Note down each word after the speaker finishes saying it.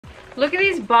Look at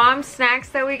these bomb snacks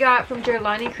that we got from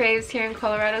Jelani Craves here in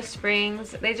Colorado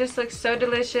Springs. They just look so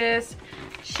delicious.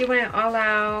 She went all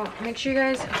out. Make sure you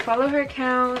guys follow her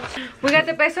account. We got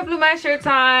the Peso Pluma shirts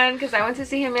on because I went to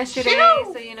see him yesterday.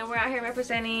 So, you know, we're out here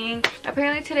representing.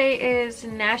 Apparently today is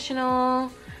National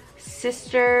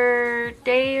Sister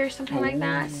Day or something like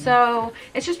that. So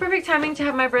it's just perfect timing to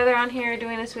have my brother on here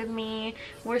doing this with me.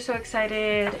 We're so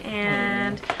excited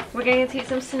and we're getting to eat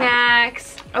some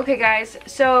snacks. Okay guys,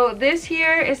 so this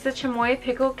here is the Chamoy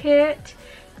Pickle Kit.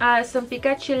 Some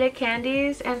pica chile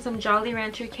candies and some Jolly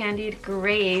Rancher candied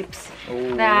grapes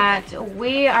that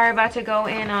we are about to go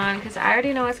in on because I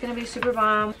already know it's gonna be super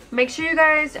bomb. Make sure you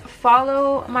guys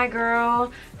follow my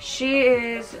girl. She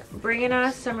is bringing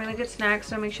us some really good snacks,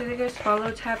 so make sure that you guys follow,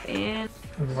 tap in.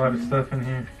 There's a lot of stuff in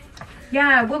here.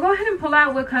 Yeah, we'll go ahead and pull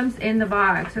out what comes in the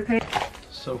box, okay?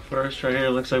 So first right here,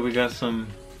 looks like we got some,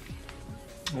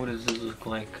 what does this look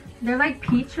like? They're like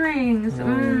peach rings.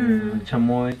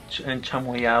 Chamoy and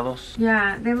chamoyados.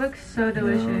 Yeah, they look so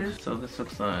delicious. So this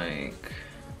looks like,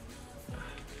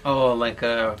 oh, like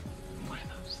a, what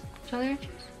are those? Jolly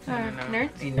Ranchers? Or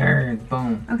Nerds? A nerd,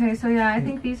 boom. Okay, so yeah, I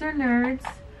think these are Nerds.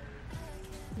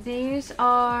 These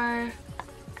are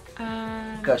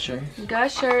Gushers.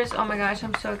 Gushers. Oh my gosh,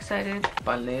 I'm so excited.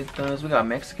 Paletas. We got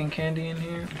Mexican candy in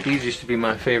here. These used to be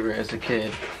my favorite as a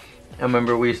kid. I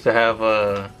remember we used to have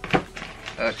a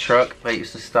truck that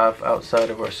used to stop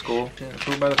outside of our school.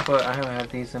 Food by the foot. I haven't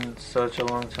had these in such a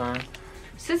long time.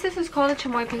 Since this is called a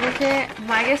Chamoy Pickle Kit,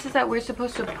 my guess is that we're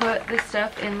supposed to put this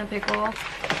stuff in the pickle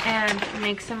and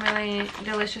make some really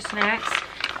delicious snacks.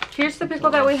 Here's the pickle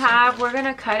that we have. We're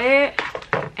gonna cut it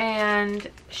and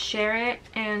share it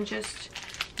and just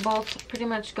both pretty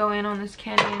much go in on this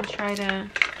candy and try to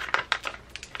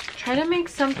make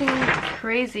something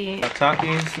crazy.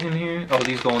 Takis in here. Oh,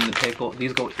 these go in the pickle.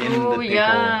 These go in the pickle.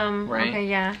 Yum. Right? Okay,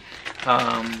 yeah.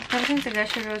 I think the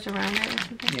gusher goes around it or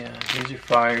something. Yeah, these are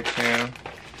fire too.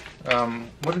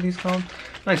 What are these called?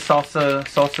 Like salsa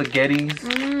gettys.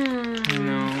 You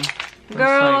know.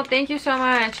 Girl, like, thank you so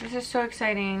much. This is so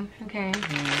exciting. Okay.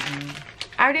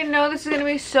 I already know this is gonna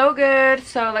be so good.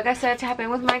 So like I said, tap in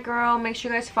with my girl. Make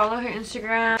sure you guys follow her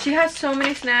Instagram. She has so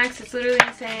many snacks. It's literally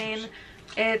insane.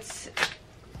 It's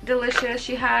delicious.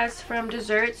 She has from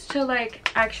desserts to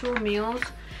like actual meals.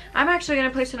 I'm actually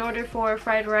gonna place an order for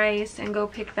fried rice and go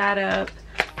pick that up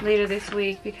later this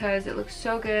week because it looks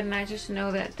so good and I just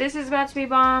know that this is about to be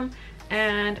bomb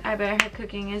and I bet her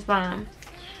cooking is bomb.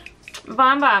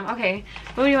 Bomb. Okay,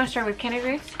 what do you want to start with? Candied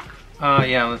grapes?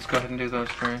 Yeah, let's go ahead and do those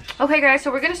first. Okay guys,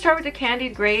 so we're gonna start with the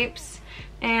candied grapes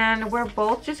and we're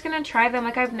both just gonna try them.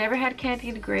 Like, I've never had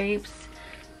candied grapes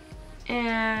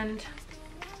and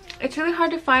it's really hard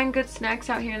to find good snacks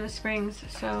out here in the Springs,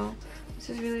 so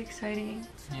this is really exciting.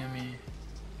 Yummy.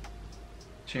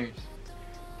 Cheers.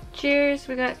 Cheers.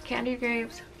 We got candied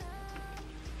grapes.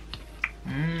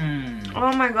 Mmm.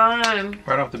 Oh my god.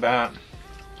 Right off the bat.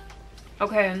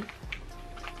 Okay.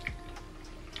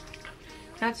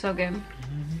 That's so good.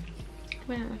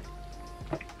 Yeah.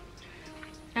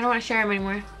 I don't want to share them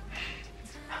anymore.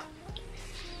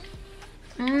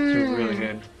 They're really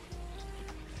good.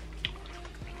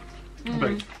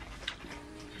 But,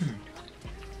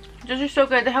 those are so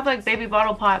good. They have like baby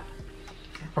bottle pop.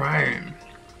 right.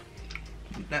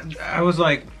 I was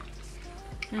like,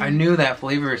 I knew that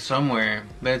flavor somewhere,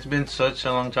 but it's been such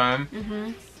a long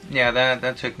time. Yeah,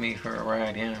 that took me for a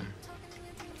ride, yeah.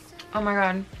 Oh my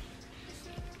god.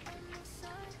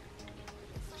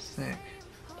 Sick.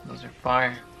 Those are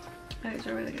fire. Those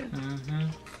are really good.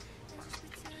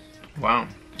 Wow.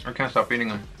 I can't stop eating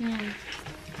them.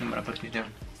 I'm gonna put these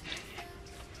down.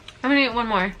 I'm gonna eat one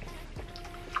more.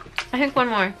 I think one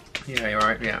more. Yeah, you're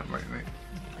right. Yeah, right.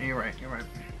 You're right.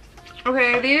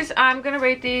 Okay, these, I'm gonna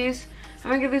rate these. I'm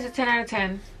gonna give these a 10 out of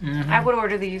 10. I would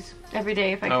order these every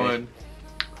day if I could. I would.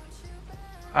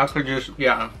 I could just,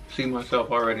 yeah, see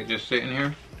myself already just sitting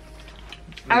here.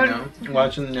 You know,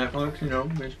 watching Netflix, you know.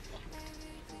 Just...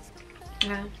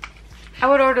 Yeah. I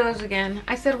would order those again.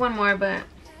 I said one more, but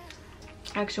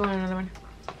I actually want another one.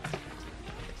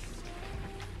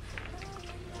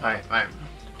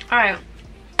 Alright.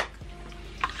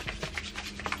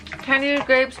 Candied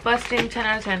grapes, busting, 10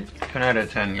 out of 10. 10 out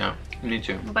of 10, yeah. Me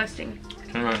too. Busting.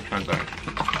 10 out of 10, guys.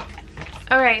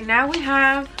 Alright, now we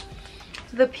have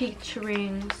the peach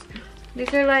rings.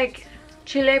 These are like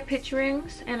chile peach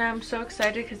rings, and I'm so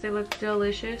excited because they look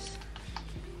delicious.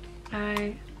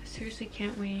 I seriously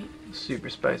can't wait. Super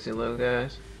spicy low,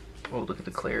 guys. Oh, look at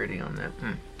the clarity on that.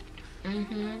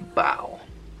 Wow.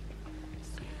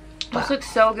 This looks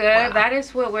so good. Wow. That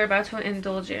is what we're about to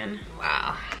indulge in.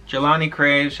 Wow. Jelani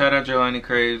Craves. Shout out Jelani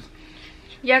Craves.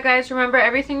 Yeah, guys, remember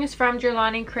everything is from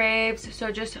Jelani Craves,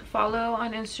 so just follow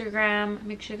on Instagram.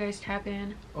 Make sure you guys tap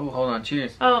in. Oh, hold on.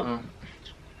 Cheers. Oh.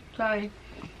 Sorry.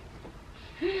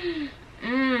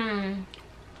 Mmm.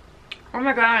 Oh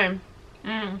my god.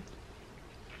 Mmm.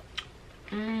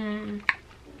 Mmm.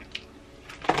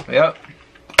 Yep.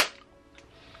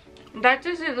 That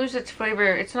doesn't lose its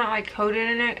flavor. It's not like coated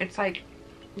in it. It's like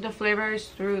the flavor is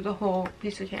through the whole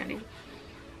piece of candy.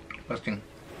 Busting.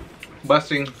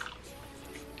 Busting.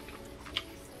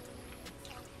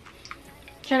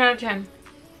 10 out of 10.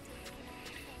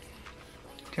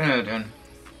 10 out of 10.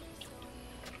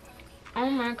 Oh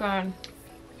my god.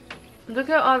 Look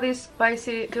at all these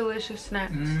spicy, delicious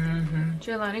snacks.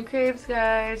 Jelani Craves,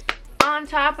 guys. On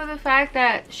top of the fact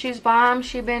that she's bomb,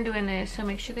 she's been doing this. So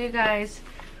make sure that you guys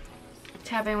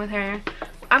tap in with her.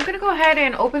 I'm gonna go ahead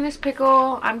and open this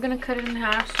pickle. I'm gonna cut it in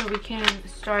half so we can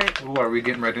start. Oh, are we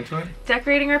getting right into it?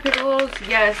 Decorating our pickles.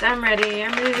 Yes, I'm ready.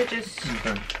 I'm ready to just...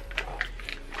 Okay.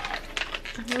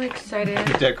 I'm really excited.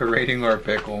 Decorating our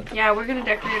pickle. Yeah, we're gonna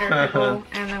decorate our pickle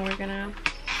and then we're gonna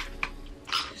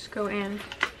just go in.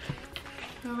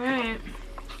 Alright.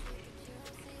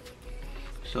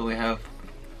 So we have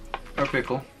our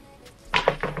pickle.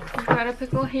 We've got a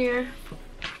pickle here.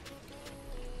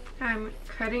 I'm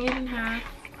cutting it in half.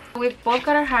 We've both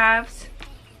got our halves.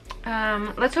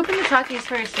 Let's open the Takis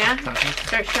first, yeah? Takis?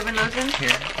 Start shoving those in?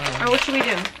 Here. Or what should we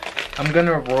do? I'm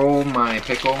gonna roll my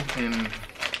pickle in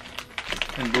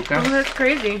buka. Oh, that's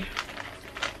crazy.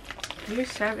 You're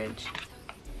savage.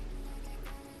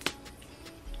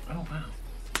 Oh, wow.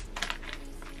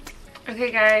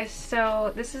 Okay, guys,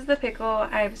 so this is the pickle.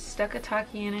 I've stuck a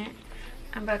Taki in it.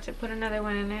 I'm about to put another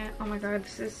one in it. Oh my god,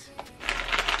 this is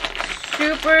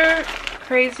super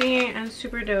crazy and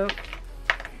super dope.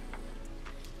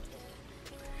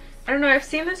 I don't know, I've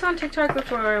seen this on TikTok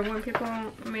before when people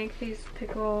make these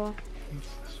pickle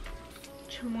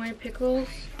chamoy pickles.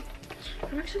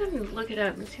 I'm actually gonna look it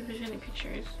up and see if there's any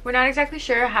pictures. We're not exactly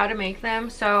sure how to make them,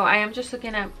 so I am just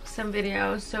looking up some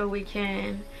videos so we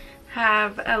can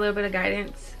have a little bit of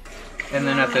guidance. And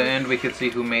then at the end we could see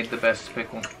who made the best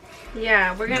pickle.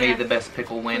 Yeah, we're gonna made the best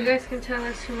pickle win. You guys can tell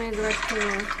us who made the best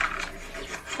pickle.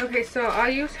 Okay, so I'll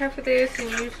use half of this and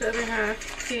use the other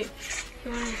half. Okay,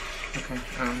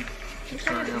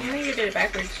 sorry, I think you did it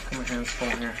backwards. My hand's full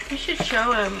here. You should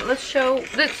show them. Let's show.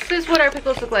 This is what our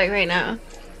pickles look like right now.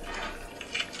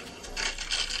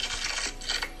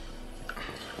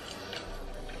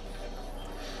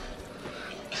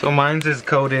 So mine's is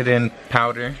coated in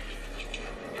powder.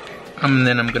 And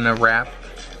then I'm gonna wrap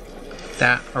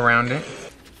that around it.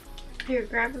 Here,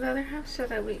 grab the other half so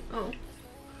that we. Oh.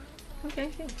 Okay,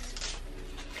 thanks.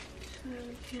 So that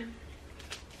we can.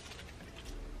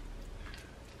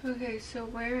 Okay, so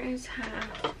where is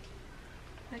half?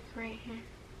 Like right here.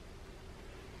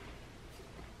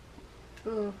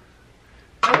 Ooh.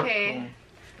 Okay.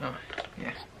 Oh,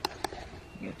 yeah.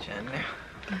 Get you in there.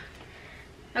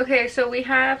 Okay, so we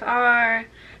have our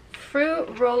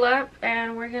fruit roll up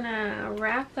and we're gonna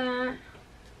wrap that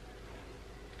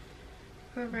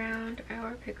around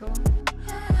our pickle.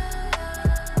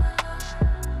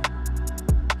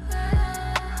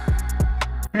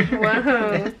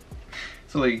 Whoa.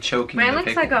 So like choking. Mine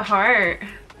looks like a heart.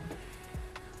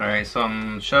 Alright, so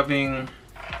I'm shoving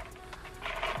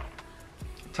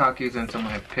Takis into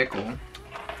my pickle.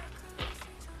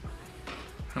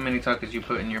 How many Takis you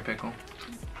put in your pickle?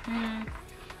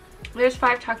 There's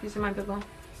 5 Takis in my pickle.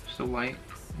 Just a light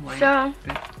So,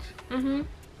 bit.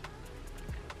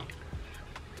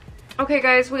 Okay,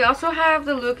 guys, we also have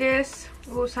the Lucas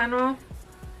Gusano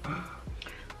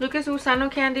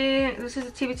candy. This is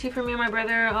a TBT for me and my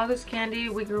brother. All this candy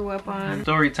we grew up on.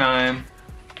 Story time.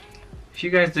 If you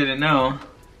guys didn't know,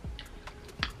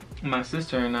 my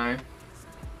sister and I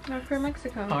are from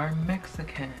Mexico. Are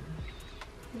Mexican.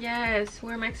 Yes,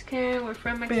 we're Mexican. We're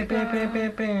from Mexico.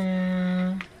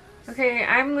 Okay,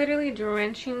 I'm literally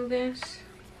drenching this.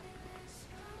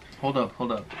 Hold up.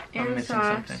 I'm missing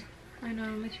something. I know,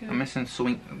 me too. I'm missing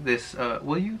this.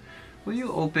 Will you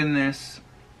open this?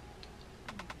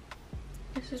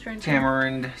 This is drenching.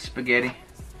 Tamarind spaghetti.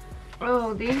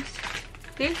 Oh, these?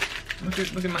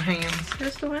 Look at my hands.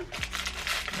 That's the one?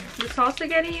 The salsa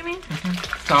spaghetti, you mean?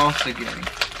 Salsa spaghetti.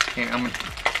 Here, I'm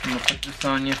gonna put this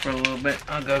on you for a little bit.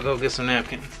 I'll go get some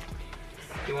napkins.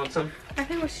 You want some? I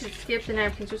think we should skip the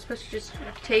napkins. We're supposed to just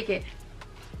take it.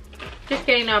 Just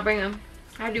kidding, I'll bring them.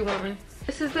 I do want one.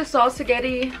 This is the salsa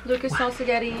spaghetti, Lucas salsa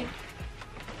spaghetti.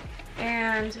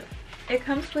 And it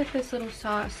comes with this little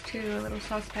sauce too, a little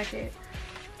sauce packet.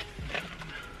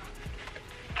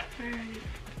 Alright.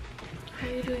 How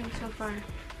are you doing so far?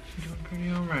 Doing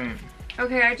pretty alright.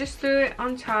 Okay, I just threw it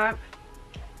on top.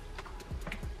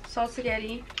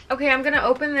 Salsa. Okay, I'm gonna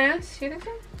open this. You think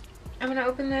so? I'm gonna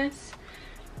open this.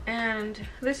 And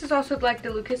this is also like the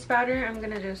Lucas powder. I'm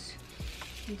gonna just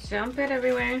dump it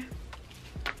everywhere.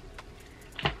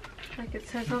 Like it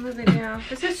says on the video.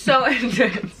 This is so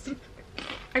intense.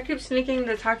 I keep sneaking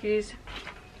the Takis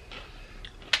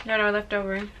that are left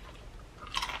over.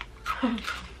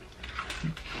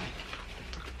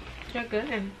 They're good.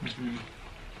 Mm-hmm.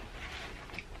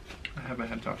 I haven't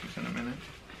had Takis in a minute.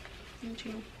 Me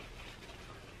too.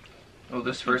 Oh,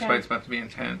 this first bite's about to be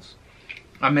intense.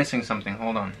 I'm missing something.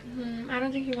 Hold on. I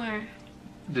don't think you are.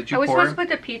 Did you Are we pour? supposed to put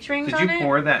the peach rings on it? Did you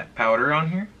pour that powder on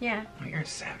here? Yeah. Oh, you're a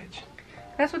savage.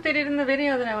 That's what they did in the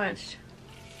video that I watched.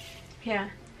 Yeah.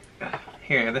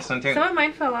 Here, this one too. Some of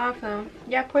mine fell off though.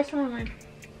 Yeah, pour some of mine.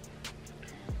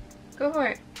 Go for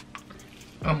it.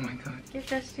 Oh my god. Get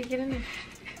dusty. Get in there.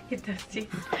 Get dusty.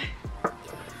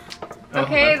 Oh,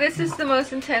 Okay, this is the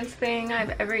most intense thing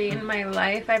I've ever eaten in my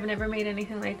life. I've never made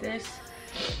anything like this.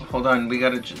 Hold on, they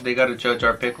gotta judge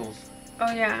our pickles.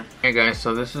 Oh yeah. Hey guys,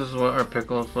 so this is what our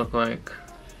pickles look like.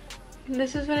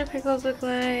 This is what our pickles look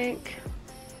like.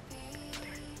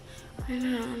 I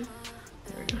know.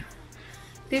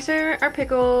 These are our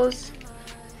pickles.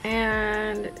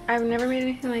 And I've never made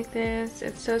anything like this.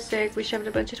 It's so sick. We shoved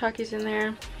a bunch of Takis in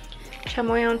there.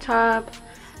 Chamoy on top.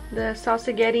 The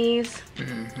salsa-getties.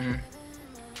 Mm-hmm.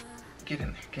 Get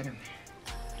in there, get in there.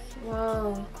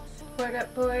 Whoa. Pour it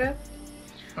up, pour it up.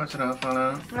 Watch it out, fall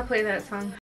out. I'll play that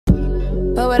song.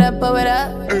 Pull it up, pull it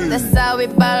up. That's how we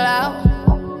ball out.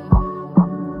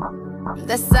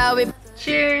 That's how we.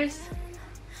 Cheers.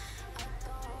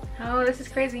 Oh, this is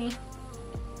crazy.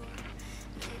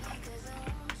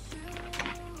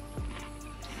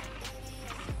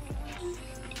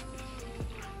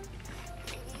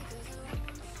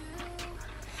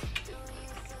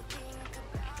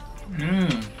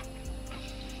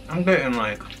 I'm getting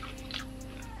like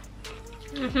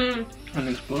an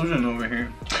explosion over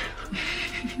here.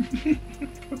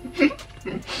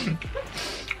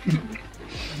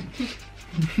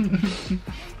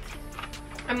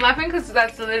 I'm laughing because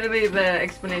that's literally the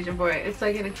explanation for it. It's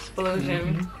like an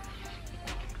explosion.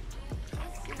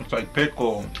 It's like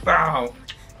pickle. Wow.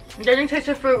 Then you taste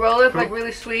a fruit roll up, like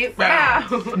really sweet. Wow.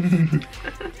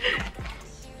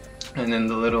 And then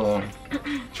the little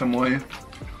chamoy.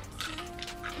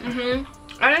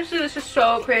 Honestly, this is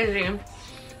so crazy.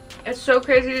 It's so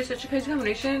crazy. It's such a crazy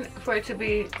combination for it to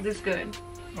be this good.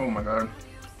 Oh my god.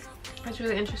 That's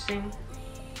really interesting.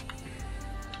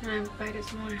 And I bite it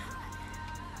some more.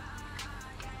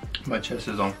 My chest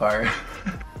is on fire.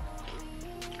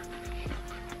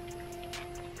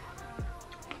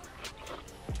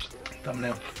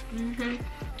 Thumbnail.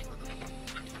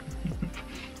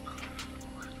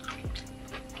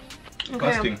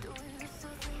 Busting.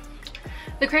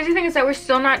 The crazy thing is that we're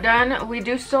still not done. We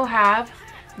do still have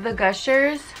the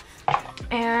gushers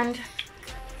and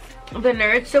the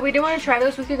nerds, so we do want to try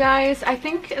those with you guys. I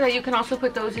think that you can also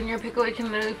put those in your pickle. You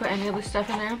can literally put any of the stuff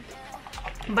in there,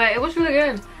 but it was really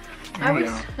good. I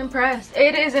was impressed.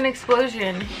 It is an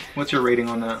explosion. What's your rating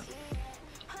on that?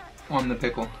 On the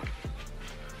pickle?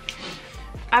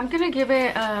 I'm gonna give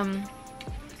it I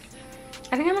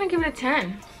think I'm gonna give it a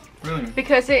 10. Really?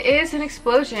 Because it is an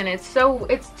explosion. It's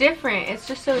different. It's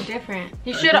just so different.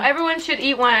 You should, everyone should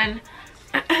eat one.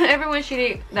 Everyone should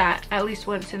eat that at least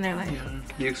once in their life. Yeah.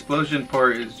 The explosion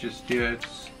part is just, yeah,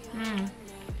 it's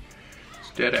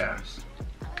dead ass.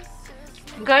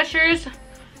 Gushers,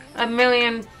 a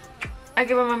million. I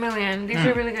give them a million. These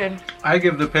are really good. I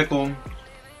give the pickle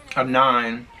a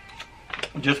 9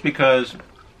 just because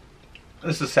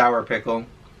this is a sour pickle.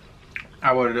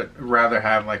 I would rather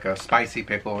have like a spicy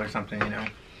pickle or something, you know,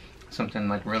 something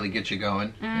like really get you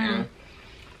going, you know.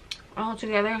 All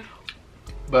together.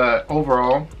 But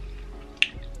overall,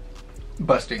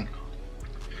 busting.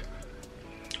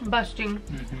 Busting.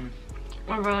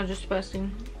 Overall, just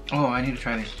busting. Oh, I need to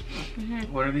try these.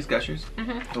 What are these gushers?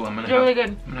 Oh, I'm gonna They're really good.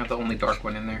 I'm gonna have the only dark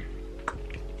one in there.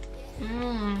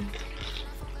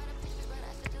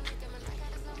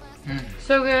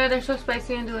 So good. They're so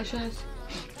spicy and delicious.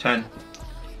 10.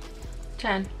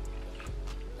 10.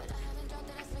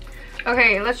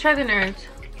 Okay, let's try the nerds.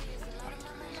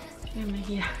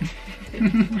 Yeah.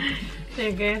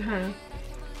 They're good, huh?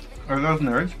 Are those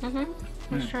nerds?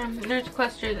 Let's try them. Nerds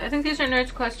clusters. I think these are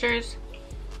nerds clusters.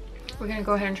 We're gonna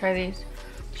go ahead and try these.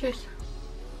 Cheers.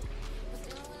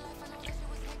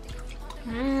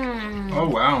 Oh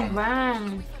wow.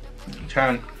 Wow.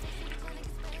 10.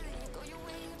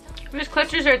 These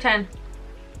clusters are 10.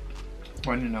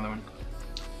 Oh, I need another one.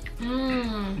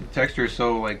 The texture is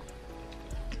so like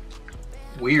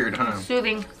Weird, huh?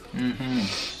 Soothing.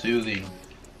 Soothing.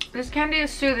 This candy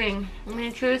is soothing. When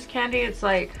you chew this candy, it's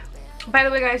like... By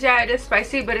the way, guys, yeah, it is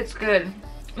spicy, but it's good.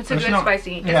 It's a good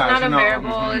spicy. It's not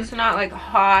unbearable. It's not like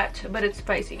hot, but it's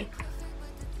spicy.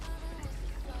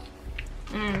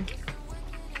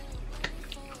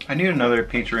 I need another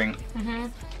peach ring.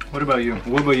 What about you?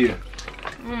 What about you?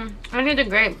 I need a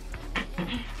grape.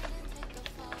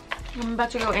 I'm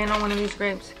about to go in on one of these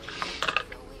grapes.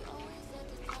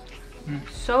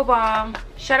 So bomb.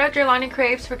 Shout out Jelani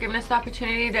Craves for giving us the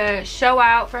opportunity to show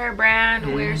out for her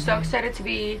brand. We're so excited to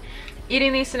be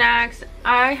eating these snacks.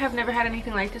 I have never had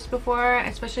anything like this before,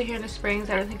 especially here in the Springs.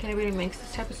 I don't think anybody makes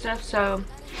this type of stuff. So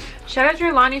shout out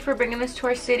Jelani for bringing this to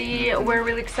our city. We're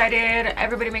really excited.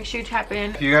 Everybody make sure you tap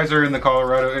in. If you guys are in the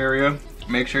Colorado area,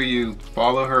 make sure you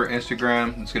follow her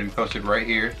Instagram. It's gonna be posted right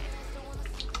here.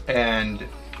 And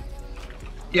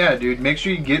yeah, dude, make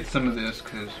sure you get some of this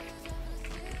because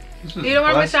you don't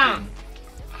want to miss out.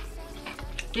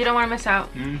 You don't want to miss out.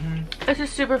 This is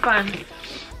super fun.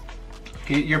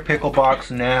 Get your pickle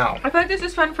box now. I feel like this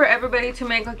is fun for everybody to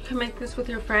make. Like, you can make this with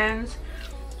your friends.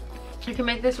 You can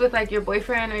make this with like your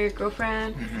boyfriend or your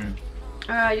girlfriend.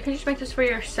 You can just make this for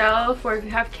yourself, or if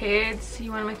you have kids,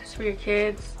 you want to make this for your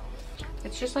kids.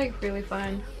 It's just like really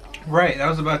fun. Right, I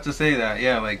was about to say that.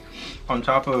 Yeah, like on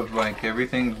top of like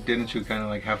everything, didn't you kind of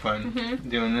like have fun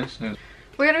doing this?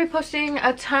 We're gonna be posting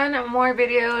a ton of more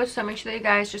videos, so make sure that you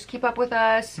guys just keep up with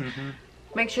us.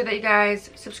 Make sure that you guys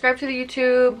subscribe to the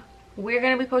YouTube. We're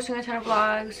gonna be posting a ton of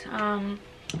vlogs,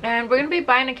 and we're gonna be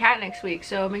buying a cat next week,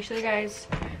 so make sure you guys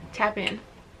tap in.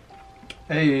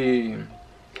 Hey,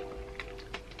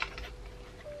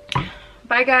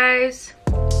 bye guys.